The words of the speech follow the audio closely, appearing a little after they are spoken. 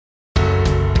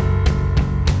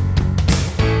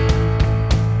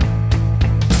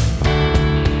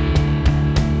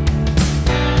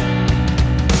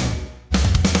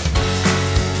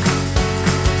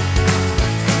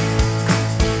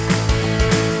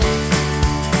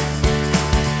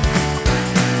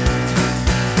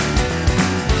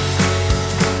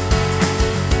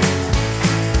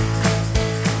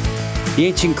The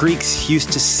ancient Greeks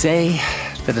used to say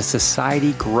that a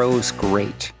society grows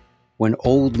great when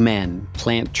old men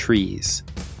plant trees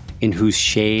in whose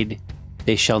shade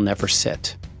they shall never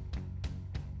sit.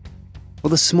 Well,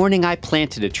 this morning I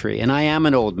planted a tree, and I am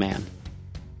an old man.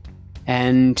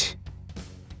 And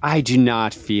I do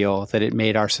not feel that it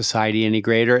made our society any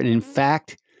greater. And in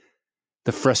fact,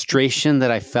 the frustration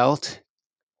that I felt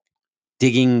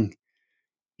digging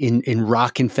in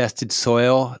rock-infested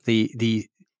soil, the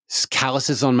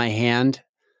calluses on my hand,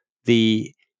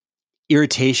 the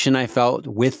irritation I felt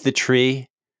with the tree,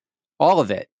 all of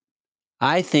it,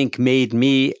 I think made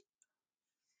me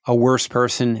a worse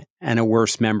person and a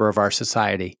worse member of our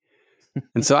society.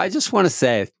 And so I just want to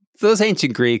say, those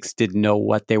ancient Greeks didn't know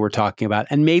what they were talking about.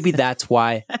 And maybe that's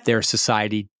why their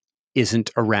society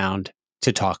isn't around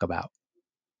to talk about.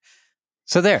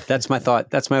 So that's my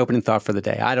thought. That's my opening thought for the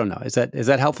day. I don't know. Is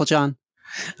that helpful, John?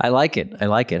 I like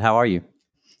it. How are you?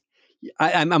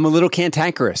 I'm a little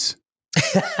cantankerous.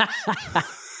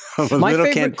 My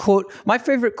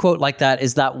favorite quote like that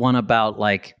is that one about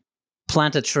like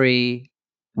plant a tree,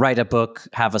 write a book,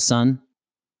 have a son.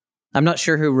 I'm not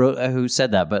sure who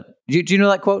said that, but do you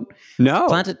know that quote? No.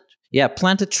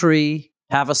 Plant a tree,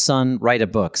 have a son, write a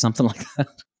book, something like that.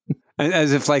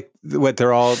 As if like what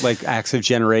they're all like acts of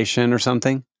generation or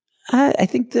something. I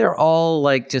think they're all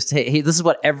like just hey, this is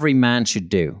what every man should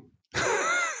do.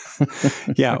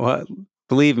 Yeah, well,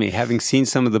 believe me, having seen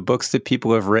some of the books that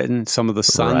people have written, some of the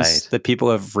sons that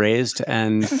people have raised,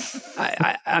 and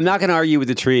I'm not going to argue with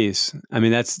the trees. I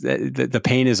mean, that's the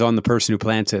pain is on the person who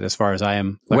plants it, as far as I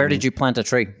am learning. Where did you plant a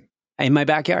tree? In my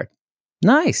backyard.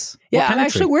 Nice. Yeah,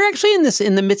 we're actually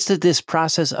in the midst of this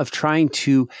process of trying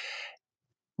to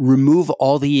remove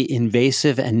all the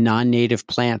invasive and non-native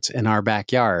plants in our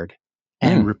backyard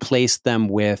and replace them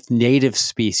with native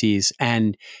species,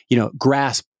 and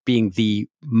grass being the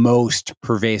most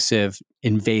pervasive,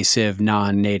 invasive,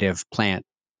 non-native plant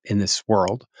in this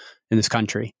world, in this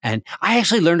country. And I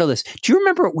actually learned all this. Do you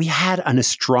remember we had an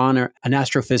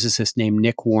astrophysicist named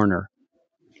Nick Warner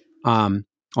on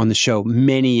the show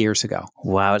many years ago?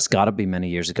 Wow, it's got to be many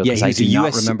years ago, because I do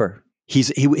not remember.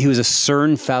 He was a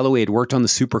CERN fellow. He had worked on the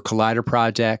Super Collider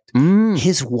project.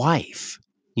 His wife,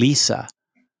 Lisa,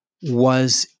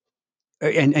 was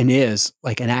and is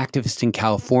like an activist in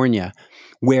California,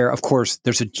 where, of course,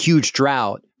 there's a huge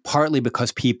drought, partly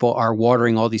because people are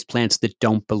watering all these plants that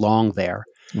don't belong there.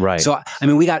 Right. So, I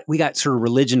mean, we got sort of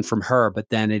religion from her, but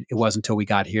then it wasn't until we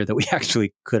got here that we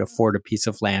actually could afford a piece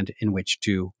of land in which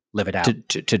to live it out.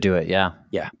 To do it, yeah.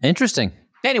 Yeah. Interesting.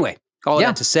 Anyway, all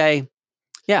that to say,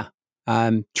 yeah,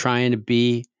 I'm trying to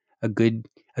be a good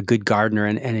gardener,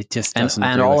 and it just doesn't.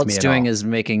 And all it's doing is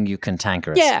making you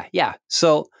cantankerous. Yeah.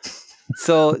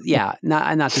 So yeah,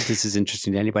 not that this is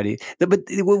interesting to anybody, but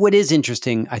what is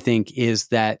interesting, I think, is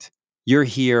that you're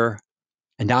here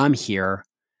and I'm here,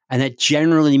 and that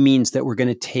generally means that we're going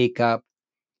to take up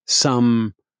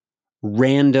some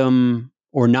random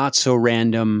or not so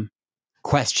random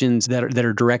questions that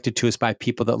are directed to us by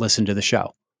people that listen to the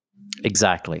show.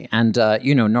 Exactly. And,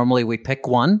 normally we pick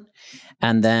one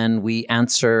and then we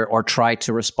answer or try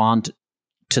to respond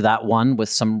to that one with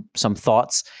some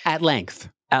thoughts. At length.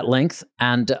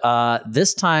 And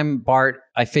this time, Bart,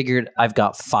 I figured I've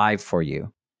got 5 for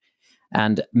you.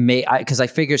 And because I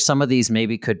figure some of these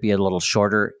maybe could be a little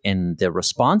shorter in the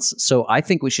response. So I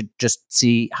think we should just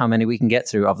see how many we can get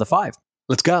through of the 5.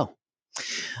 Let's go.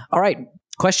 All right.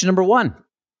 Question number 1.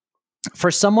 For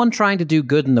someone trying to do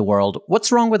good in the world,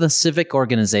 what's wrong with a civic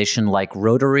organization like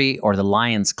Rotary or the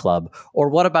Lions Club? Or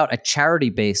what about a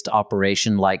charity-based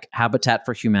operation like Habitat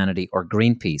for Humanity or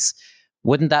Greenpeace?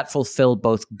 Wouldn't that fulfill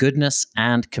both goodness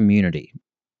and community?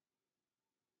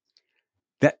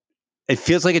 It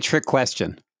feels like a trick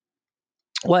question.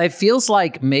 Well, it feels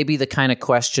like maybe the kind of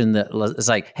question that is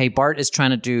like, hey, Bart is trying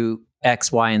to do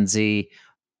X, Y, and Z.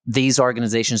 These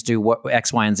organizations do what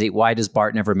X, Y, and Z. Why does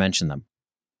Bart never mention them?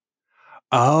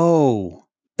 Oh.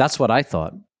 That's what I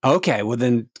thought. Okay, well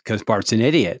then, because Bart's an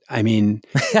idiot. I mean,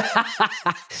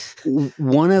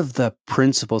 one of the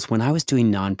principles when I was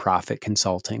doing nonprofit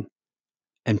consulting,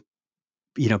 and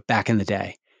back in the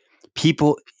day,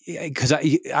 people, because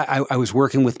I was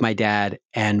working with my dad,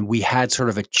 and we had sort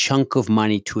of a chunk of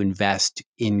money to invest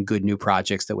in good new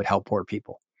projects that would help poor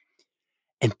people.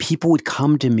 And people would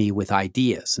come to me with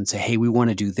ideas and say, hey, we want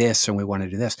to do this and we want to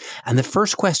do this. And the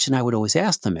first question I would always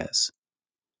ask them is,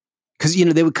 because,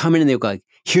 they would come in and they would go like,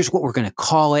 here's what we're going to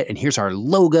call it. And here's our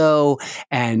logo.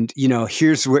 And,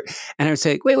 here's where, and I would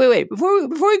say, wait, before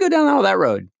we go down all that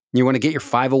road, you want to get your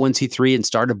 501c3 and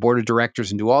start a board of directors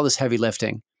and do all this heavy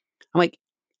lifting. I'm like,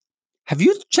 have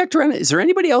you checked around? Is there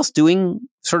anybody else doing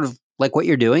sort of like what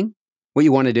you're doing, what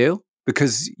you want to do,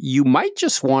 because you might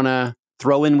just want to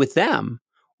throw in with them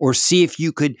or see if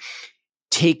you could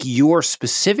take your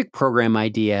specific program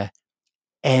idea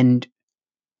and,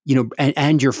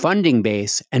 and your funding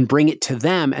base and bring it to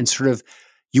them, and sort of,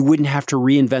 you wouldn't have to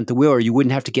reinvent the wheel, or you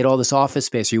wouldn't have to get all this office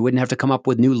space, or you wouldn't have to come up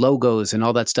with new logos and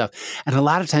all that stuff. And a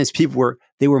lot of times people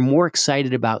were more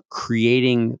excited about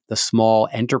creating the small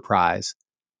enterprise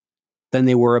than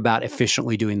they were about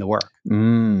efficiently doing the work.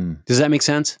 Does that make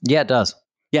sense? Yeah, it does.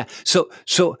 Yeah.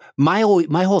 So my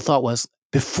whole thought was,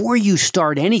 before you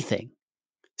start anything,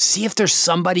 see if there's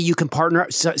somebody you can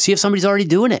partner, see if somebody's already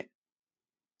doing it.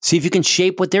 See if you can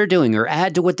shape what they're doing, or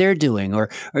add to what they're doing,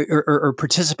 or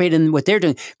participate in what they're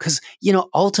doing. Because,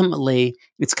 ultimately,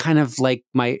 it's kind of like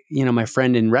my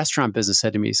friend in restaurant business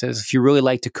said to me, he says, if you really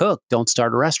like to cook, don't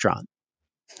start a restaurant.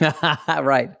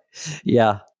 Right.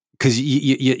 Yeah. Because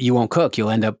you won't cook.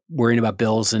 You'll end up worrying about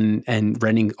bills and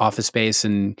renting office space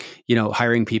and,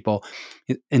 hiring people.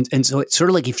 And so it's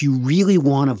sort of like, if you really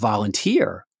want to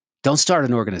volunteer, don't start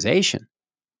an organization.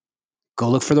 Go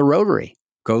look for the Rotary.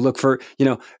 Go look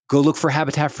for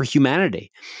Habitat for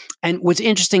Humanity. And what's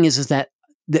interesting is that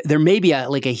there may be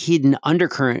a hidden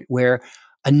undercurrent where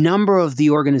a number of the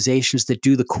organizations that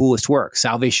do the coolest work,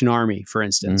 Salvation Army, for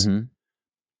instance,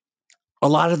 a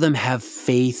lot of them have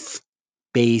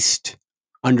faith-based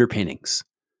underpinnings.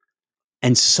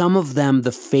 And some of them,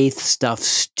 the faith stuff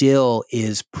still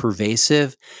is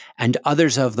pervasive. And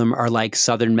others of them are like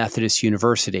Southern Methodist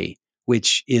University,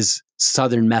 which is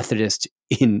Southern Methodist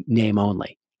in name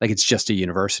only. Like, it's just a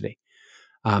university.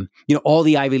 All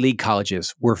the Ivy League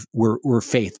colleges were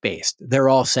faith-based. They're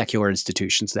all secular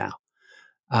institutions now.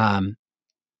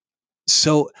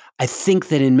 So I think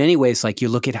that in many ways, like, you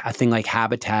look at a thing like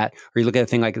Habitat, or you look at a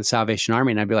thing like the Salvation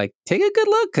Army, and I'd be like, take a good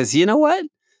look, because you know what?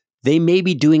 They may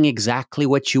be doing exactly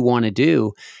what you want to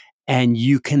do, and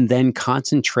you can then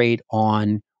concentrate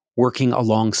on working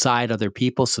alongside other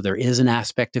people. So there is an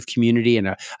aspect of community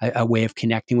and a way of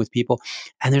connecting with people.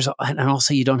 And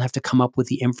also, you don't have to come up with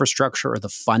the infrastructure or the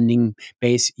funding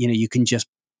base. You can just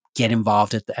get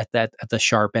involved at the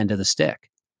sharp end of the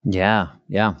stick. Yeah.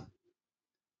 Yeah.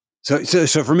 So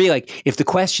for me, like, if the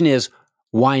question is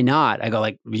why not, I go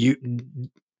like,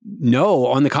 no,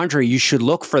 on the contrary, you should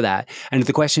look for that. And if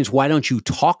the question is why don't you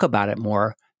talk about it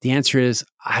more, the answer is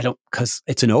because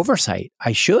it's an oversight.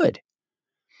 I should.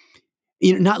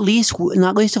 Not least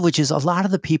of which is a lot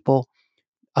of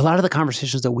the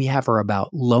conversations that we have are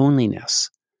about loneliness.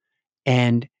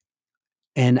 And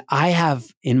I have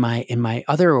in my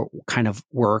other kind of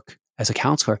work as a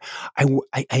counselor,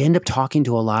 I end up talking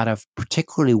to a lot of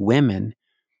particularly women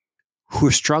who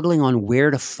are struggling on where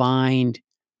to find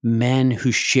men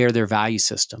who share their value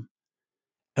system.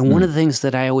 And one of the things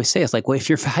that I always say is like, well, if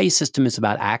your value system is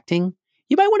about acting,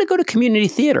 you might want to go to community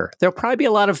theater. There'll probably be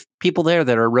a lot of people there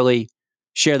that are really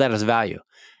share that as a value.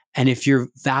 And if your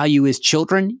value is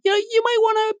children, you might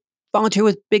want to volunteer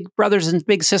with Big Brothers and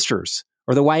Big Sisters,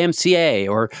 or the YMCA,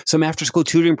 or some after-school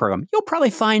tutoring program. You'll probably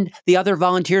find the other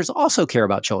volunteers also care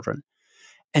about children.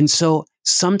 And so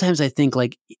sometimes I think,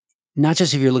 like, not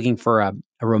just if you're looking for a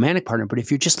romantic partner, but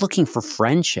if you're just looking for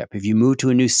friendship, if you move to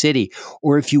a new city,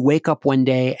 or if you wake up one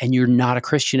day and you're not a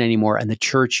Christian anymore and the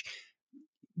church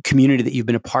community that you've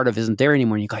been a part of isn't there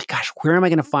anymore, and you go, gosh, where am I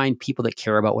going to find people that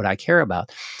care about what I care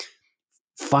about?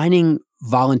 Finding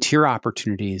volunteer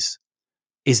opportunities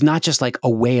is not just like a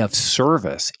way of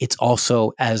service. It's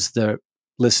also, as the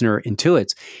listener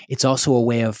intuits, it's also a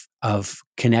way of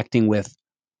connecting with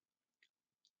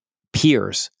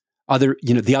peers.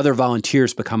 The other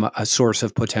volunteers become a source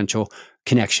of potential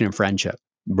connection and friendship.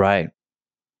 Right.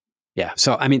 Yeah.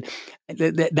 So, I mean,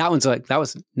 that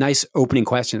was a nice opening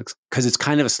question, because it's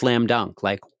kind of a slam dunk.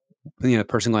 Like, the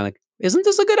person going like, isn't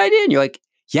this a good idea? And you're like,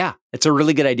 yeah, it's a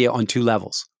really good idea on two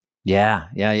levels. Yeah.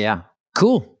 Yeah. Yeah.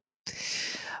 Cool.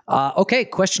 Okay.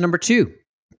 Question number 2.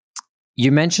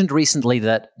 You mentioned recently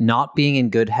that not being in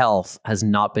good health has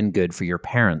not been good for your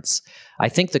parents. I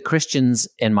think the Christians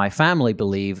in my family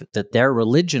believe that their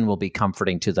religion will be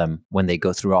comforting to them when they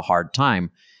go through a hard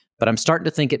time, but I'm starting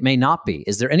to think it may not be.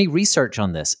 Is there any research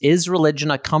on this? Is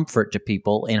religion a comfort to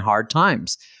people in hard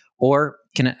times, or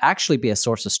can it actually be a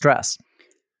source of stress?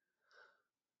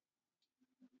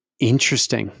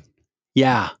 Interesting.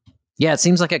 Yeah. Yeah, it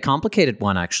seems like a complicated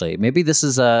one, actually. Maybe this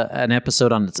is an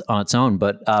episode on its own,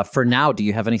 but for now, do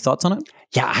you have any thoughts on it?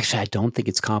 Yeah, actually, I don't think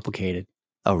it's complicated.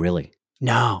 Oh, really?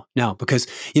 No, because,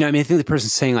 I think the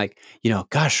person's saying like,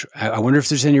 gosh, I wonder if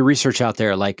there's any research out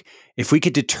there. Like, if we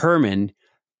could determine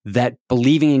that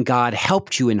believing in God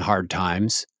helped you in hard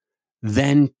times,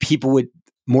 then people would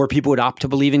more people would opt to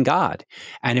believe in God.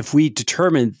 And if we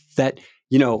determine that,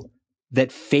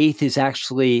 that faith is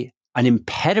actually an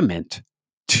impediment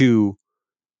to,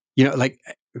 like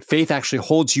faith actually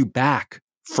holds you back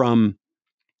from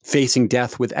facing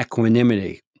death with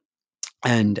equanimity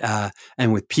and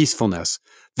with peacefulness,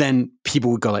 then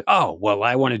people would go like, oh, well,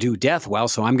 I want to do death well,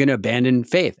 so I'm going to abandon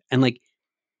faith. And like,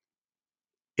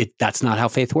 that's not how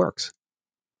faith works.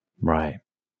 Right.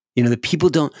 The people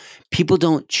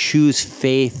don't choose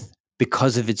faith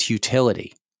because of its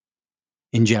utility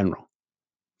in general.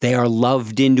 They are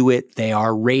loved into it. They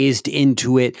are raised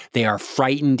into it. They are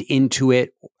frightened into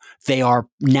it. They are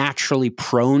naturally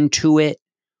prone to it,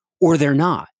 or they're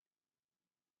not.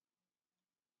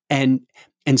 And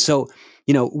so,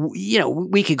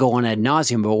 we could go on ad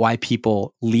nauseum about why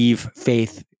people leave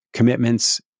faith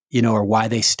commitments, or why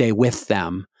they stay with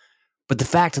them. But the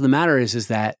fact of the matter is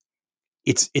that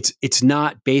it's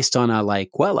not based on a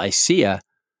like, well, I see a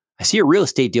real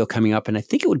estate deal coming up and I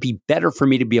think it would be better for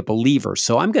me to be a believer.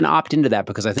 So I'm going to opt into that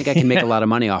because I think I can make a lot of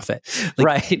money off it. Like,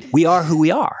 right. We are who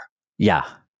we are. Yeah.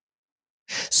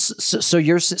 So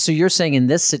you're saying in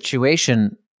this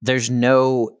situation, there's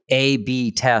no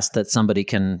A/B test that somebody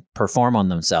can perform on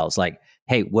themselves. Like,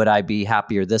 hey, would I be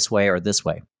happier this way or this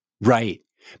way? Right.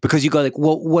 Because you go like,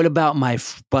 well, what about my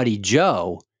buddy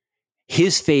Joe?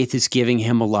 His faith is giving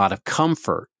him a lot of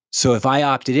comfort. So if I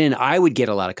opted in, I would get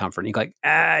a lot of comfort. And you go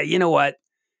like, you know what?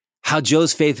 How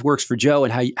Joe's faith works for Joe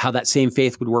and how that same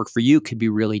faith would work for you could be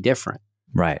really different.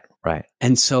 Right, right.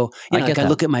 And so, I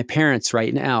look at my parents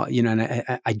right now, and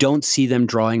I don't see them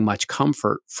drawing much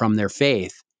comfort from their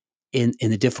faith in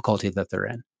the difficulty that they're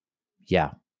in.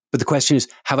 Yeah. But the question is,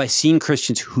 have I seen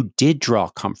Christians who did draw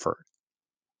comfort?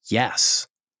 Yes.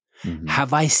 Mm-hmm.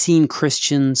 Have I seen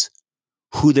Christians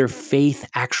who their faith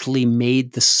actually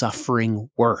made the suffering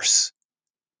worse?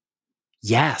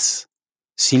 Yes.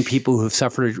 Seen people who have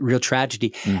suffered a real tragedy,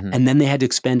 mm-hmm. and then they had to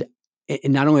expend,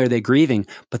 not only are they grieving,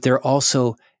 but they're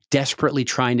also desperately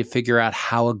trying to figure out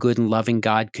how a good and loving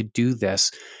God could do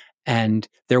this. And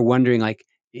they're wondering like,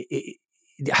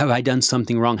 have I done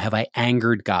something wrong? Have I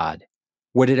angered God?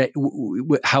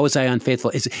 How was I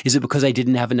unfaithful? Is it because I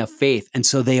didn't have enough faith? And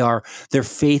so their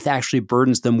faith actually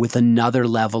burdens them with another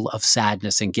level of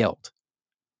sadness and guilt.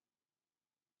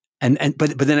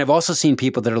 But then I've also seen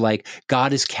people that are like,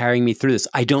 God is carrying me through this.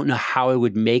 I don't know how I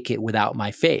would make it without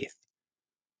my faith.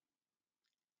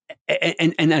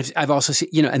 And I've also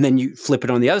seen, and then you flip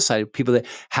it on the other side, people that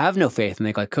have no faith and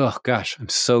they're like, oh gosh, I'm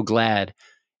so glad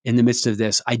in the midst of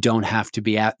this, I don't have to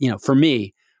be for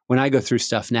me, when I go through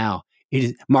stuff now,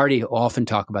 Marty often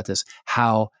talk about this,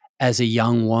 how as a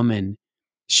young woman,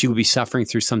 she would be suffering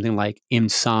through something like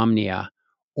insomnia,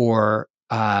 or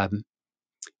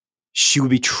she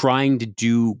would be trying to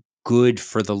do good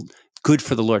for the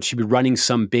Lord. She'd be running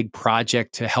some big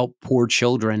project to help poor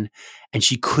children, and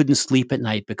she couldn't sleep at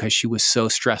night because she was so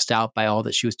stressed out by all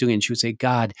that she was doing. And she would say,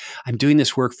 God, I'm doing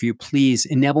this work for you. Please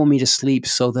enable me to sleep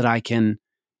so that I can,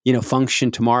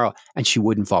 function tomorrow. And she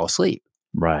wouldn't fall asleep.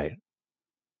 Right.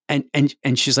 And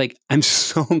she's like, I'm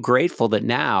so grateful that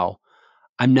now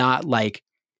I'm not like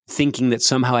thinking that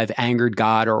somehow I've angered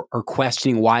God or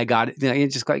questioning why God,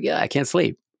 just like, yeah, I can't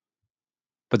sleep.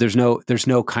 But there's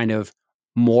no kind of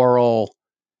moral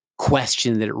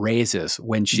question that it raises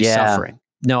when she's suffering.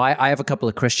 No, I have a couple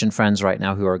of Christian friends right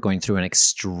now who are going through an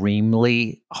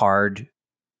extremely hard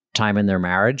time in their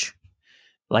marriage.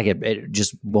 Like it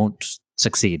just won't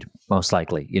succeed, most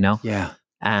likely, Yeah.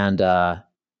 And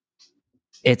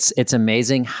it's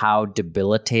amazing how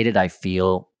debilitated I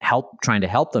feel trying to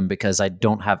help them, because I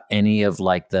don't have any of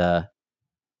like the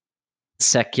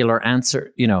secular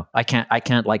answer. I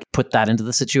can't like put that into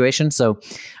the situation. So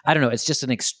I don't know. It's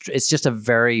just a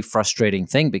very frustrating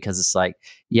thing, because it's like,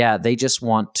 yeah, they just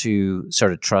want to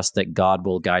sort of trust that God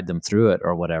will guide them through it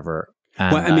or whatever.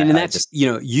 And well, I mean, and that's,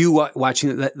 you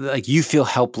watching that, like you feel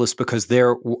helpless because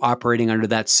they're operating under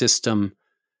that system.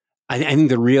 I think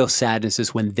the real sadness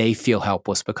is when they feel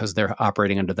helpless because they're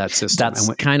operating under that system.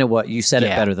 That's kind of what you said it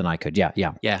better than I could.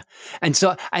 Yeah. And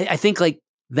so I think like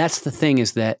that's the thing,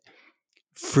 is that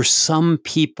for some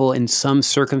people in some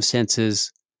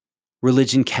circumstances,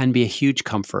 religion can be a huge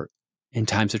comfort in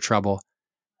times of trouble.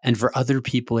 And for other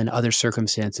people in other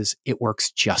circumstances, it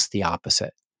works just the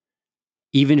opposite.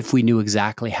 Even if we knew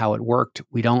exactly how it worked,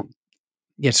 we don't.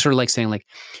 It's sort of like saying, like,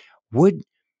 would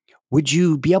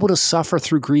you be able to suffer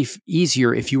through grief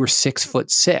easier if you were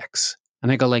 6'6"?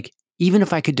 And I go like, even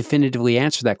if I could definitively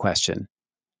answer that question,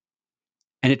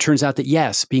 and it turns out that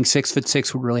yes, being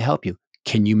 6'6" would really help you.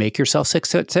 Can you make yourself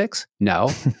 6'6"?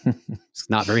 No, it's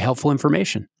not very helpful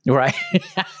information. Right.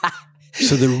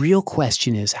 So the real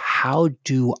question is, how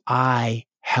do I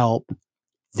help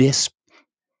this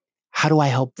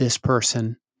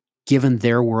person, given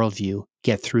their worldview,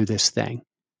 get through this thing?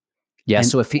 Yeah. And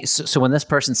So when this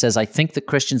person says, I think the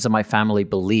Christians in my family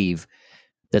believe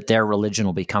that their religion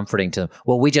will be comforting to them,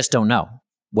 well, we just don't know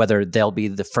whether they'll be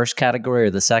the first category or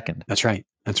the second. That's right.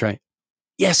 That's right.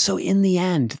 Yeah. So in the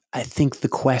end, I think the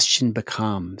question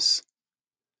becomes,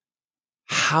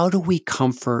 how do we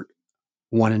comfort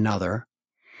one another?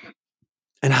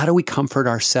 And how do we comfort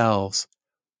ourselves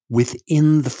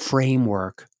within the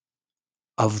framework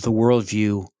of the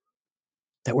worldview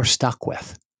that we're stuck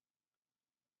with?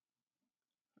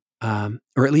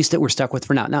 Or at least that we're stuck with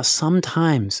for now. Now,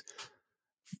 sometimes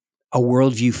a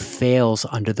worldview fails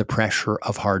under the pressure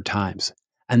of hard times.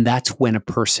 And that's when a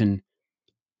person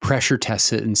pressure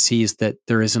tests it and sees that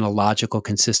there isn't a logical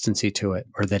consistency to it,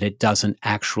 or that it doesn't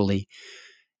actually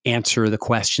answer the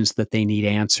questions that they need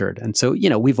answered. And so,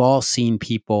 we've all seen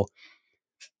people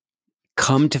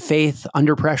come to faith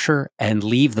under pressure and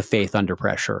leave the faith under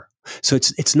pressure. So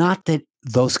it's not that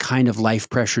those kind of life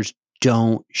pressures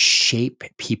don't shape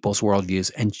people's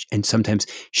worldviews and sometimes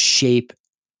shape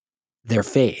their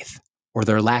faith or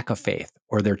their lack of faith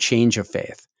or their change of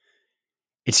faith.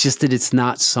 It's just that it's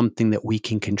not something that we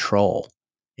can control.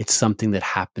 It's something that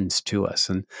happens to us.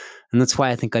 And that's why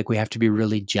I think we have to be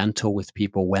really gentle with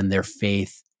people when their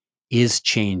faith is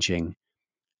changing.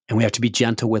 And we have to be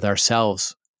gentle with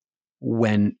ourselves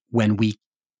when we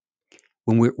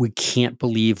can't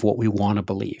believe what we want to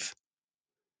believe.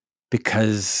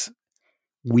 Because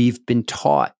we've been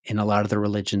taught in a lot of the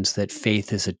religions that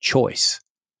faith is a choice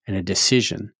and a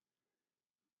decision.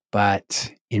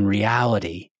 But in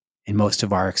reality, in most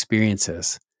of our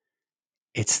experiences,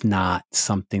 it's not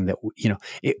something that,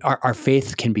 our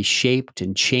faith can be shaped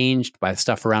and changed by the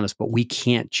stuff around us, but we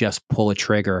can't just pull a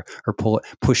trigger or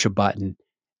push a button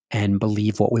and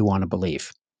believe what we want to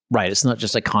believe. Right. It's not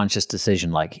just a conscious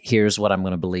decision, like, here's what I'm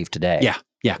going to believe today. Yeah.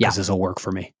 Because this will work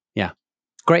for me. Yeah.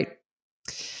 Great.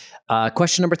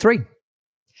 Question number 3.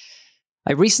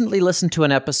 I recently listened to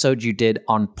an episode you did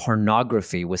on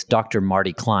pornography with Dr.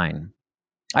 Marty Klein.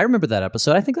 I remember that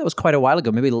episode. I think that was quite a while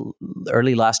ago, maybe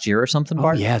early last year or something,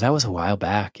 Bart. Yeah, that was a while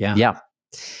back. Yeah. Yeah.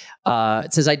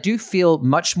 It says, I do feel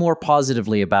much more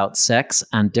positively about sex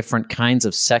and different kinds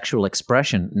of sexual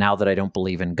expression now that I don't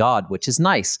believe in God, which is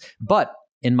nice. But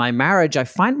in my marriage, I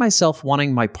find myself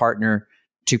wanting my partner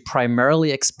to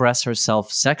primarily express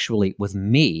herself sexually with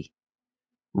me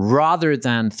rather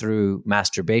than through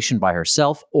masturbation by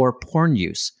herself or porn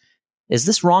use. Is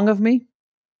this wrong of me?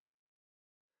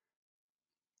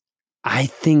 I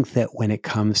think that when it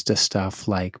comes to stuff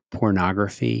like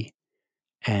pornography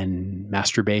and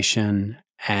masturbation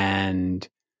and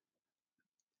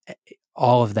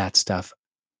all of that stuff,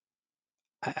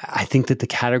 I think that the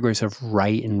categories of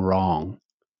right and wrong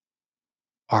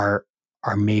are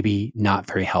maybe not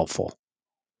very helpful.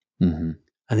 Mm-hmm.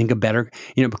 I think a better,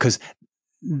 because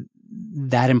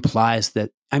that implies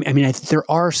that,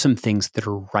 there are some things that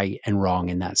are right and wrong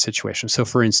in that situation. So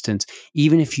for instance,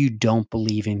 even if you don't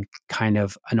believe in kind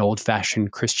of an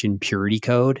old-fashioned Christian purity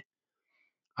code,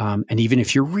 and even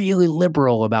if you're really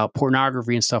liberal about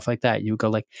pornography and stuff like that, you would go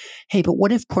like, hey, but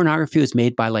what if pornography was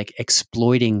made by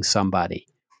exploiting somebody?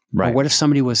 Right. Or what if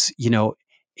somebody was,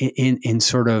 in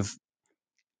sort of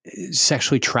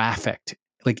sexually trafficked?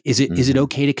 Is it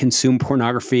okay to consume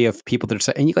pornography of people that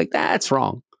are, and you're like, that's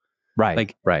wrong.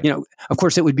 Right. Right. Of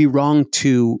course it would be wrong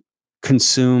to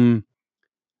consume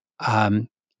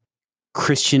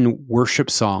Christian worship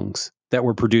songs that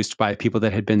were produced by people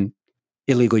that had been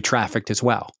illegally trafficked as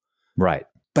well. Right.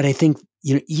 But I think,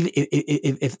 even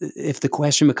if the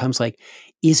question becomes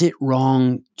is it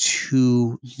wrong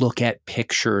to look at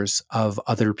pictures of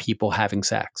other people having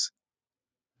sex?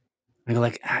 I go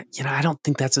I don't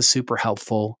think that's a super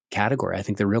helpful category. I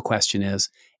think the real question is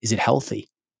it healthy?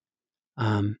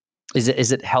 Is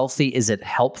it healthy? Is it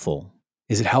helpful?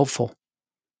 Is it helpful?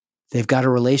 They've got a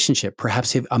relationship.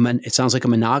 Perhaps it sounds like a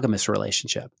monogamous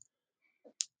relationship.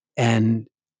 And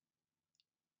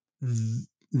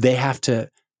they have to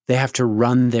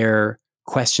run their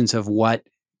questions of what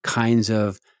kinds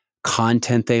of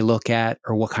content they look at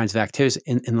or what kinds of activities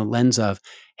in the lens of,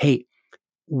 hey,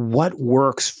 what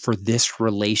works for this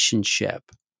relationship?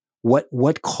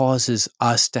 What causes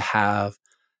us to have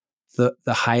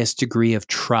the highest degree of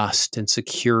trust and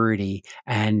security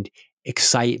and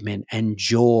excitement and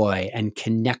joy and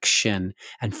connection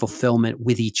and fulfillment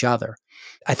with each other?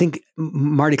 I think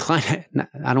Marty Klein,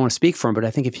 I don't want to speak for him, but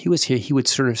I think if he was here, he would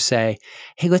sort of say,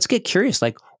 hey, let's get curious.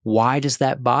 Why does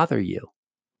that bother you?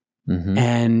 Mm-hmm.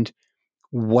 And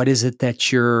what is it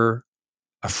that you're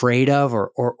afraid of,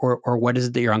 or what is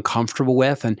it that you're uncomfortable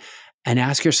with, and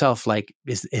ask yourself, like,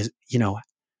 is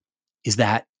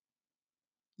that,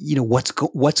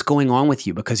 what's going on with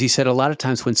you? Because he said a lot of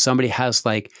times when somebody has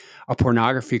like a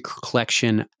pornography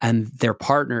collection and their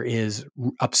partner is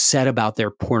upset about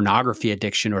their pornography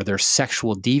addiction or their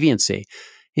sexual deviancy,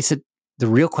 he said the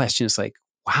real question is like,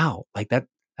 wow, like that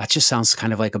just sounds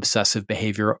kind of like obsessive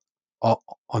behavior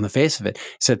on the face of it.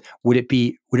 He said, would it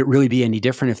really be any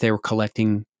different if they were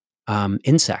collecting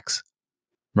insects?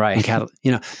 Right. And cattle,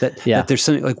 that Yeah. that there's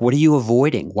something like, what are you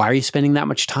avoiding? Why are you spending that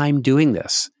much time doing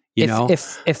this?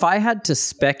 If I had to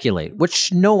speculate,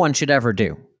 which no one should ever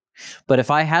do, but if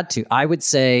I had to, I would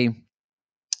say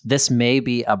this may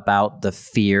be about the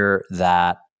fear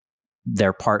that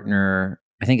their partner,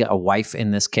 I think a wife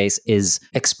in this case, is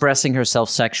expressing herself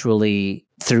sexually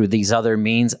through these other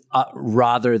means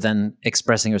rather than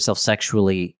expressing herself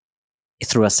sexually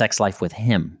through a sex life with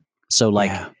him. So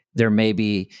like there may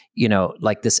be,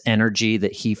 like this energy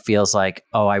that he feels like,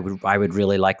 oh, I would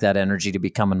really like that energy to be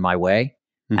coming my way.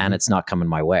 And it's not coming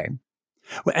my way.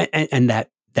 And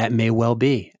that may well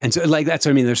be. And so like, that's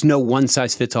what I mean. There's no one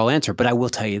size fits all answer, but I will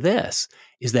tell you this,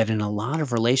 is that in a lot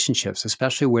of relationships,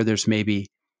 especially where there's maybe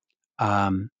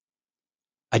a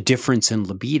difference in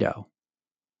libido,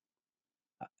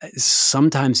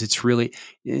 sometimes it's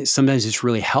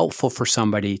really helpful for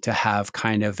somebody to have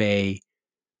kind of a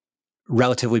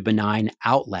relatively benign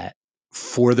outlet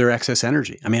for their excess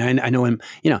energy. I mean, I know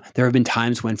there have been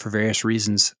times when, for various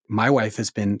reasons, my wife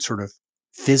has been sort of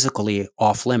physically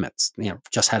off limits,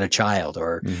 just had a child,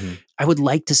 or I would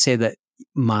like to say that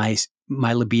my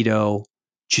libido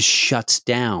just shuts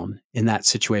down in that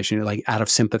situation, like out of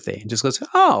sympathy, and just goes,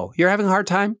 oh, you're having a hard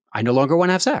time? I no longer want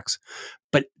to have sex.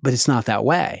 But it's not that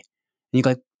way. And you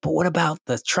go, like, but what about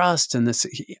the trust and this?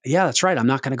 Yeah, that's right. I'm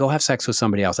not going to go have sex with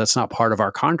somebody else. That's not part of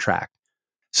our contract.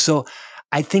 So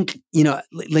I think,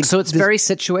 like, so it's very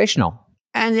situational.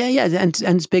 And and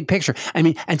it's big picture. I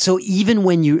mean, and so even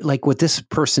when you, like what this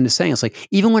person is saying, it's like,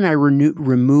 even when I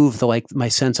remove the, like, my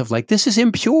sense of like, this is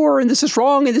impure and this is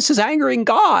wrong and this is angering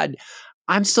God,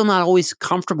 I'm still not always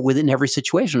comfortable with it in every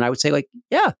situation. I would say, like,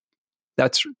 yeah,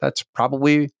 that's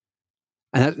probably,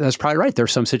 and that's probably right. There are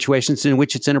some situations in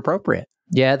which it's inappropriate.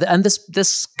 Yeah, and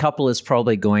this couple is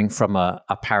probably going from a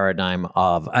paradigm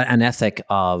of an ethic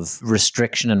of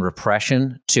restriction and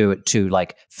repression to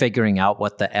like figuring out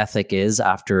what the ethic is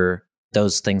after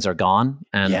those things are gone,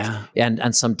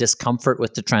 and some discomfort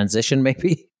with the transition,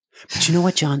 maybe. But you know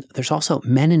what, John? There's also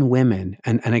men and women,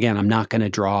 and again, I'm not going to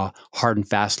draw hard and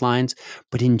fast lines,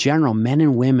 but in general, men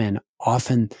and women,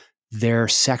 often their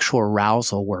sexual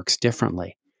arousal works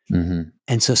differently.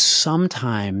 And so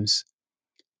sometimes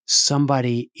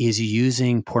somebody is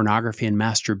using pornography and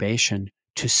masturbation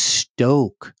to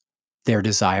stoke their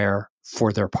desire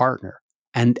for their partner.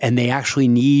 And they actually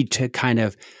need to kind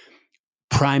of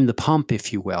prime the pump,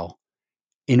 if you will,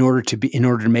 in order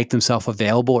to make themselves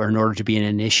available, or in order to be an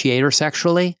initiator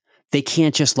sexually. They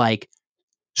can't just like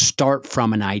start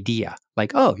from an idea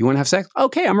like, oh, you want to have sex?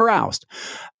 Okay, I'm aroused.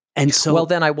 And so, well,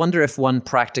 then I wonder if one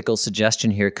practical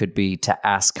suggestion here could be to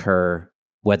ask her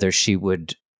whether she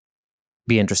would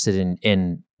be interested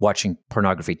in watching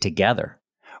pornography together.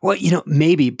 Well,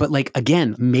 maybe, but like,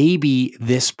 again, maybe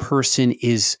this person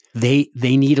is, they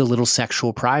need a little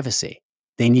sexual privacy.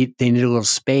 They need a little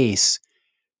space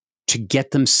to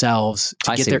get themselves,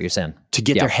 I see what you're saying. To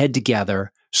get their head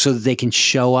together so that they can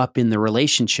show up in the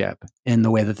relationship in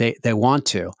the way that they want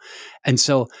to. And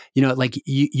so, like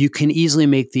you can easily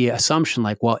make the assumption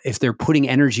like, well, if they're putting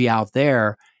energy out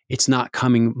there, it's not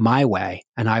coming my way,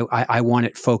 and I want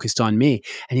it focused on me.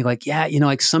 And you're like, yeah,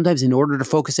 like sometimes in order to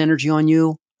focus energy on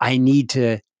you, I need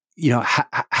to,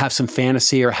 have some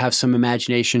fantasy or have some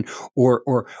imagination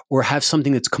or have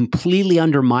something that's completely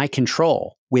under my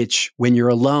control, which when you're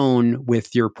alone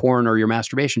with your porn or your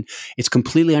masturbation, it's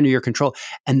completely under your control.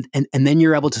 And then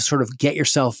you're able to sort of get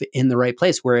yourself in the right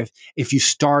place, where if you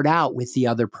start out with the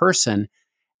other person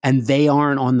and they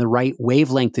aren't on the right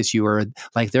wavelength as you are,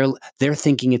 like they're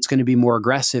thinking it's going to be more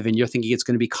aggressive and you're thinking it's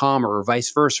going to be calmer, or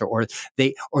vice versa, or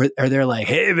they're like,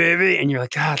 hey baby, and you're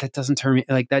like, God, that doesn't turn me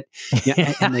like that.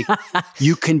 Yeah, and like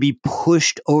you can be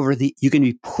pushed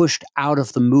out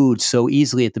of the mood so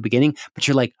easily at the beginning, but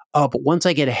you're like, oh, but once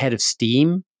I get ahead of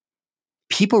steam,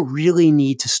 people really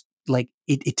need to like,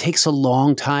 it takes a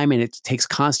long time and it takes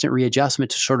constant readjustment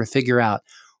to sort of figure out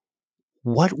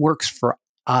what works for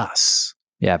us.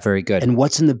 Yeah, very good. And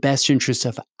what's in the best interest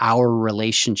of our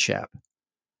relationship.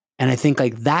 And I think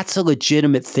like that's a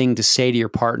legitimate thing to say to your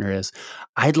partner is,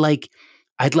 I'd like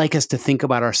us to think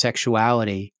about our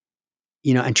sexuality,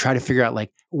 and try to figure out like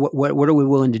what are we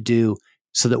willing to do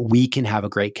so that we can have a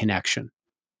great connection.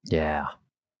 Yeah.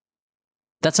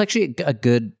 That's actually a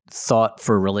good thought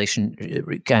for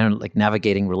kind of like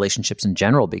navigating relationships in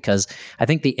general, because I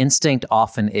think the instinct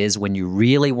often is when you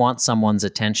really want someone's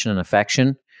attention and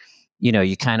affection,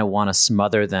 you kind of want to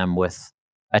smother them with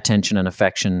attention and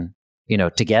affection,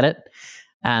 to get it.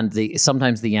 And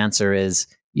sometimes the answer is,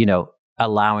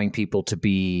 allowing people to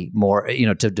be more,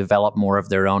 to develop more of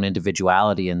their own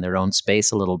individuality in their own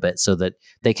space a little bit so that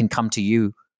they can come to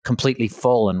you completely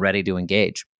full and ready to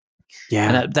engage.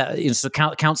 Yeah. And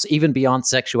that counts even beyond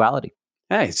sexuality.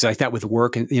 Hey, it's like that with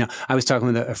work. And, I was talking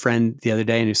with a friend the other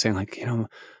day and he was saying like,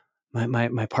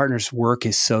 my partner's work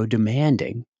is so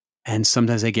demanding. And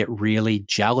sometimes I get really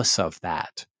jealous of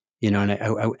that,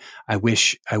 and I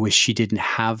wish she didn't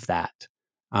have that.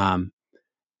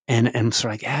 And I'm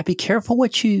sort of like, be careful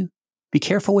what you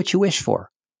wish for,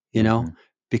 Mm-hmm.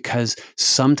 because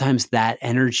sometimes that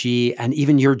energy and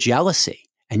even your jealousy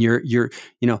and your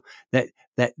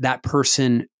that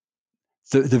person,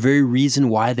 the very reason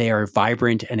why they are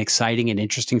vibrant and exciting and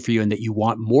interesting for you and that you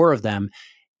want more of them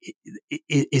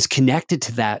is connected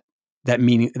to that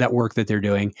meaning, that work that they're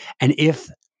doing. And if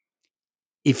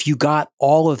you got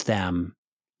all of them,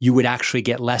 you would actually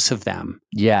get less of them.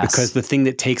 Yes. Because the thing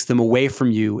that takes them away from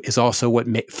you is also what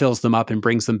fills them up and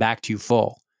brings them back to you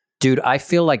full. Dude, I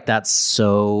feel like that's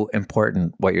so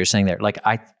important, what you're saying there. Like,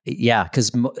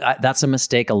 because that's a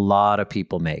mistake a lot of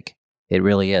people make. It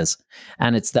really is.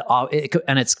 And it's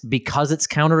it's because it's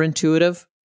counterintuitive.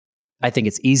 I think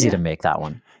it's easy to make that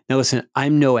one. Now, listen,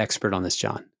 I'm no expert on this,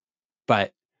 John,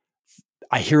 but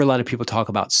I hear a lot of people talk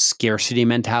about scarcity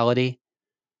mentality.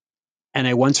 And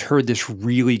I once heard this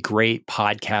really great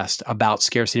podcast about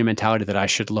scarcity mentality that I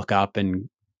should look up, and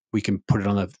we can put it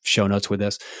on the show notes with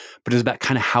this, but it's about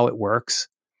kind of how it works.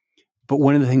 But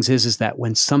one of the things is that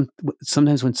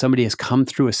sometimes when somebody has come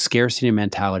through a scarcity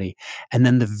mentality and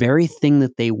then the very thing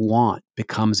that they want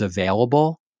becomes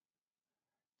available,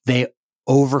 so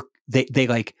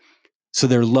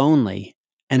they're lonely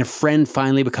and a friend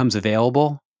finally becomes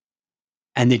available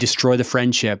and they destroy the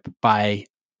friendship by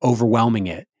overwhelming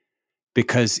it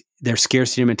because their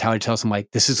scarcity mentality tells them like,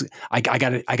 I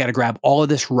gotta grab all of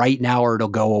this right now or it'll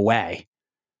go away.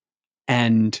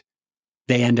 And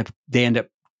they end up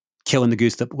killing the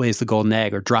goose that lays the golden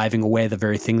egg or driving away the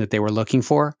very thing that they were looking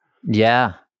for.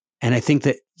 Yeah. And I think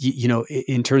that,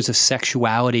 in terms of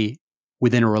sexuality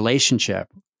within a relationship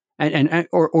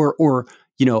or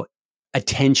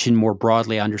attention more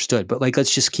broadly understood, but like,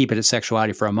 let's just keep it at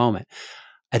sexuality for a moment.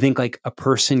 I think like a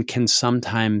person can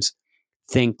sometimes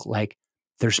think like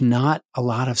there's not a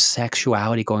lot of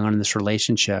sexuality going on in this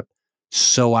relationship.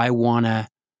 So I want to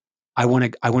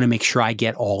make sure I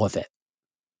get all of it.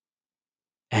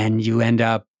 And you end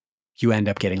up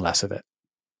getting less of it.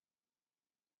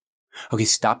 Okay,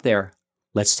 stop there.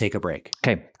 Let's take a break.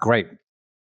 Okay, great.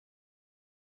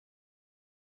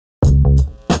 Oh,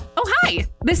 hi!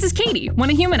 This is Katie,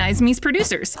 one of Humanize Me's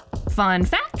producers. Fun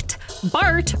fact,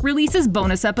 Bart releases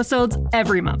bonus episodes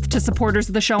every month to supporters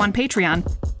of the show on Patreon.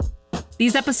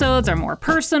 These episodes are more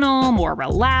personal, more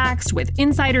relaxed, with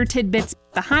insider tidbits,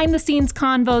 behind-the-scenes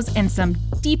convos, and some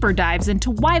deeper dives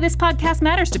into why this podcast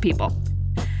matters to people.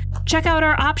 Check out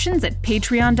our options at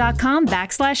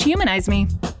patreon.com/humanize me.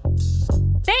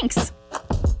 Thanks!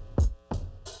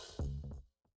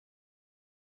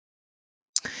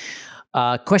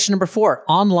 Question number 4.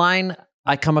 Online,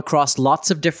 I come across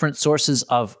lots of different sources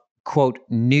of, quote,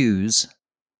 news,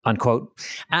 unquote.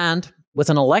 And with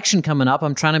an election coming up,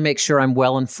 I'm trying to make sure I'm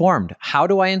well informed. How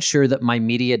do I ensure that my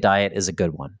media diet is a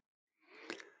good one?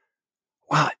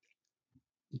 Wow.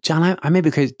 John, I may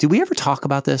be crazy. Did we ever talk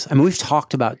about this? I mean, we've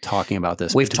talked about talking about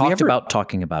this. We've talked about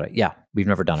talking about it. Yeah. We've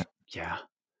never done it. Yeah.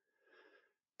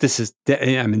 This is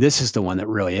the one that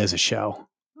really is a show.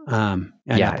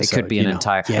 It could be an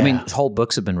entire, yeah. I mean, whole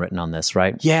books have been written on this,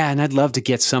 right? Yeah. And I'd love to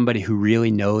get somebody who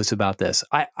really knows about this.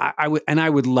 I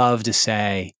would love to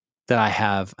say that I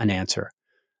have an answer,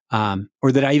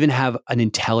 or that I even have an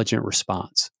intelligent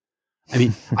response. I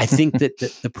mean, I think that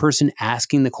the person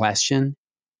asking the question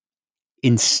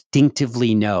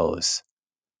instinctively knows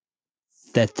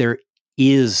that there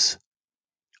is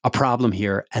a problem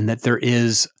here and that there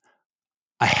is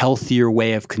a healthier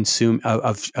way of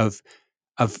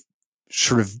of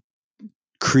sort of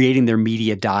creating their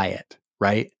media diet,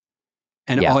 right?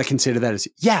 And all I can say to that is,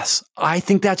 yes, I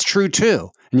think that's true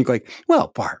too. And you're like,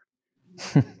 well, Bart,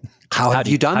 how have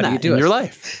you done that in your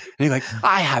life? And you're like,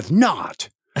 I have not.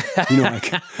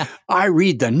 I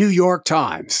read the New York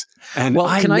Times and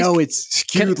I know it's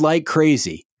skewed like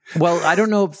crazy. Well, I don't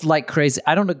know if like crazy.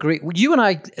 I don't agree. You and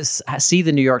I see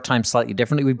the New York Times slightly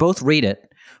differently. We both read it,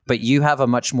 but you have a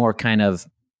much more kind of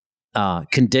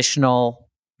conditional,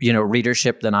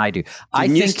 readership than I do. I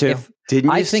think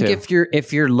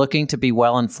if you're looking to be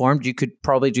well informed, you could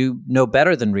probably do no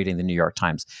better than reading the New York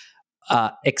Times,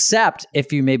 except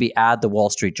if you maybe add the Wall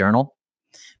Street Journal,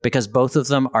 because both of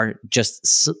them are just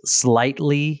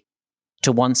slightly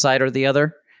to one side or the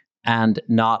other, and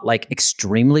not like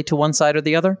extremely to one side or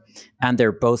the other. And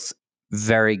they're both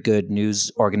very good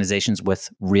news organizations with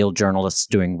real journalists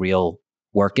doing real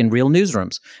work in real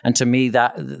newsrooms. And to me,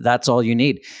 that's all you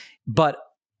need. But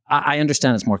I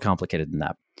understand it's more complicated than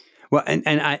that. Well, and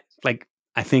I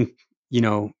think,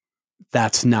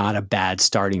 that's not a bad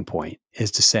starting point, is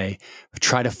to say,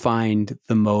 try to find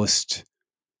the most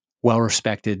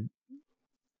well-respected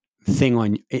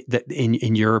thing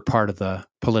in your part of the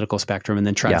political spectrum, and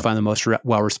then try to find the most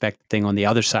well-respected thing on the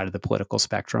other side of the political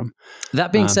spectrum.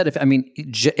 That being said,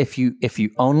 if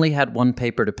you only had one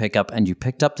paper to pick up and you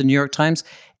picked up the New York Times,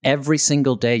 every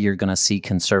single day you're going to see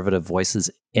conservative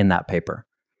voices in that paper,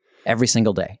 every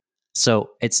single day. So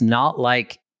it's not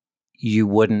like you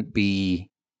wouldn't be.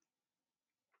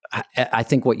 I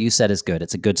think what you said is good.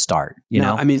 It's a good start.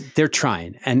 They're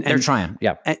trying, and they're trying.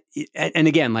 Yeah, and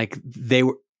again, like they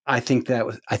were. I think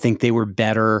they were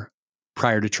better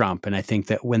prior to Trump, and I think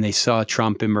that when they saw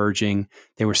Trump emerging,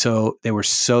 they were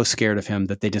so scared of him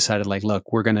that they decided, like,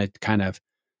 look, we're going to kind of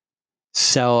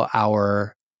sell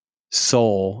our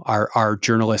soul, our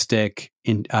journalistic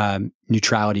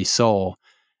neutrality soul,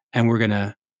 and we're going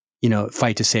to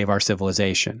fight to save our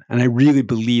civilization. And I really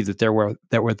believe that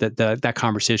that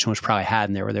conversation was probably had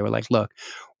in there, where they were like, look,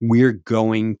 we're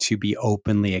going to be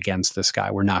openly against this guy.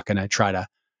 We're not going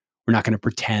to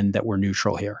pretend that we're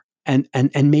neutral here. And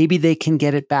maybe they can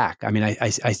get it back. I mean,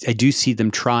 I do see them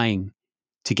trying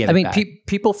to get it back.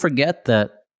 People forget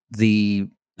that who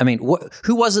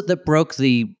was it that broke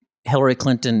the Hillary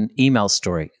Clinton email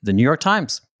story? The New York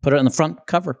Times put it on the front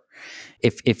cover.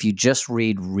 If you just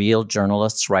read real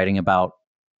journalists writing about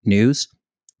news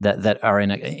that are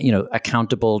in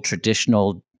accountable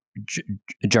traditional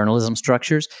journalism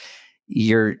structures,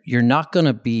 you're not going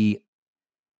to be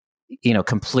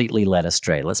completely led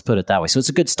astray. Let's put it that way. So it's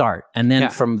a good start. And then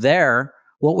from there,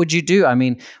 what would you do? I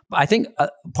mean, I think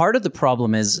part of the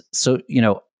problem is,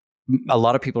 a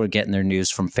lot of people are getting their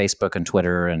news from Facebook and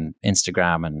Twitter and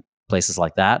Instagram and places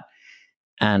like that.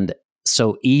 And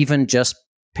so even just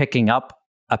picking up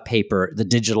a paper, the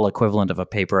digital equivalent of a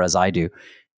paper as I do,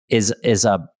 is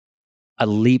a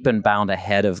leap and bound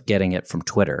ahead of getting it from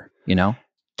Twitter,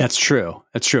 That's true.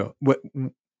 But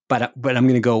I'm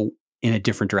going to go in a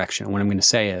different direction. What I'm going to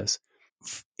say is,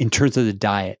 in terms of the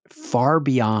diet, far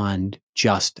beyond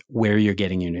just where you're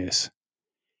getting your news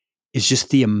is just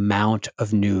the amount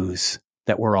of news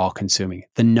that we're all consuming,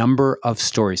 the number of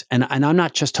stories. And I'm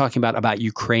not just talking about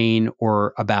Ukraine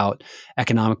or about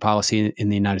economic policy in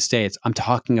the United States. I'm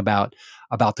talking about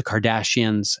the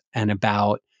Kardashians and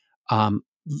about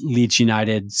Leeds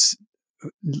United's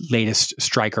latest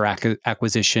striker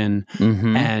acquisition,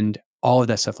 and all of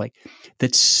that stuff, like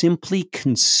that's simply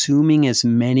consuming as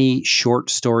many short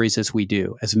stories as we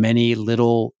do, as many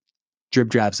little drib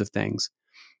drabs of things.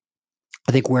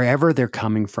 I think wherever they're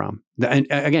coming from, and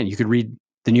again, you could read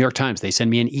the New York Times. They send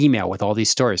me an email with all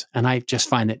these stories, and I just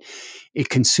find that it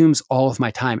consumes all of my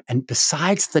time. And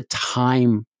besides the